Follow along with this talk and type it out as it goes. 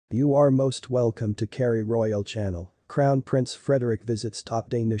You are most welcome to Carry Royal Channel. Crown Prince Frederick visits top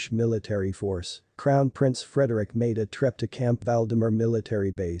Danish military force. Crown Prince Frederick made a trip to Camp Valdemar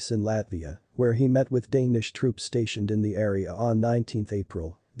military base in Latvia, where he met with Danish troops stationed in the area on 19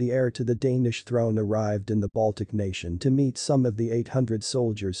 April. The heir to the Danish throne arrived in the Baltic nation to meet some of the 800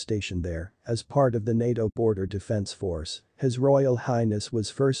 soldiers stationed there as part of the NATO Border Defense Force. His Royal Highness was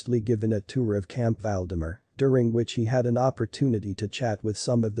firstly given a tour of Camp Valdemar, during which he had an opportunity to chat with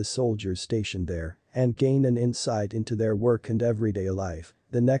some of the soldiers stationed there and gain an insight into their work and everyday life.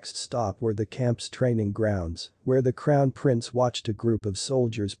 The next stop were the camp's training grounds, where the Crown Prince watched a group of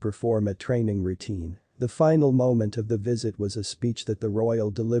soldiers perform a training routine. The final moment of the visit was a speech that the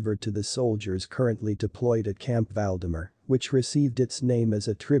royal delivered to the soldiers currently deployed at Camp Valdemar, which received its name as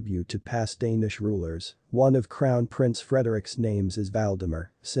a tribute to past Danish rulers. One of Crown Prince Frederick's names is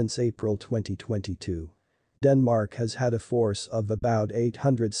Valdemar, since April 2022. Denmark has had a force of about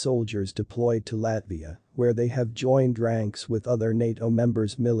 800 soldiers deployed to Latvia, where they have joined ranks with other NATO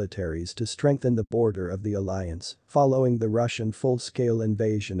members' militaries to strengthen the border of the alliance, following the Russian full-scale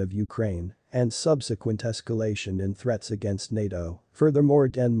invasion of Ukraine and subsequent escalation in threats against NATO. Furthermore,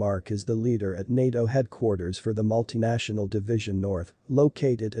 Denmark is the leader at NATO headquarters for the Multinational Division North,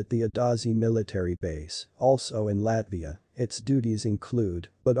 located at the Adazi military base, also in Latvia. Its duties include,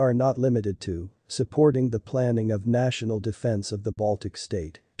 but are not limited to, supporting the planning of national defense of the Baltic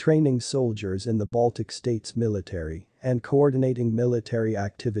state, training soldiers in the Baltic states military, and coordinating military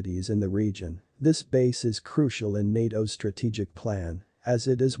activities in the region. This base is crucial in NATO's strategic plan, as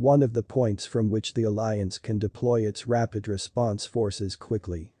it is one of the points from which the alliance can deploy its rapid response forces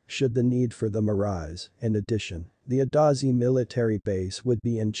quickly, should the need for them arise. In addition, the Adazi military base would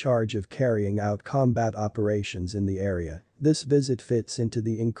be in charge of carrying out combat operations in the area. This visit fits into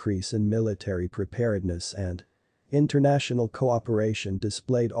the increase in military preparedness and international cooperation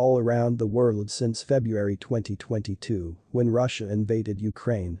displayed all around the world since February 2022, when Russia invaded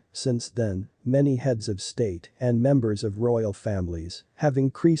Ukraine. Since then, many heads of state and members of royal families have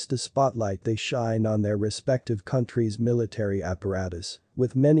increased the spotlight they shine on their respective countries' military apparatus,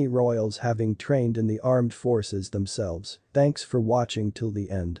 with many royals having trained in the armed forces themselves. Thanks for watching till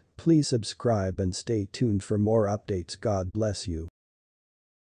the end. Please subscribe and stay tuned for more updates. God bless you.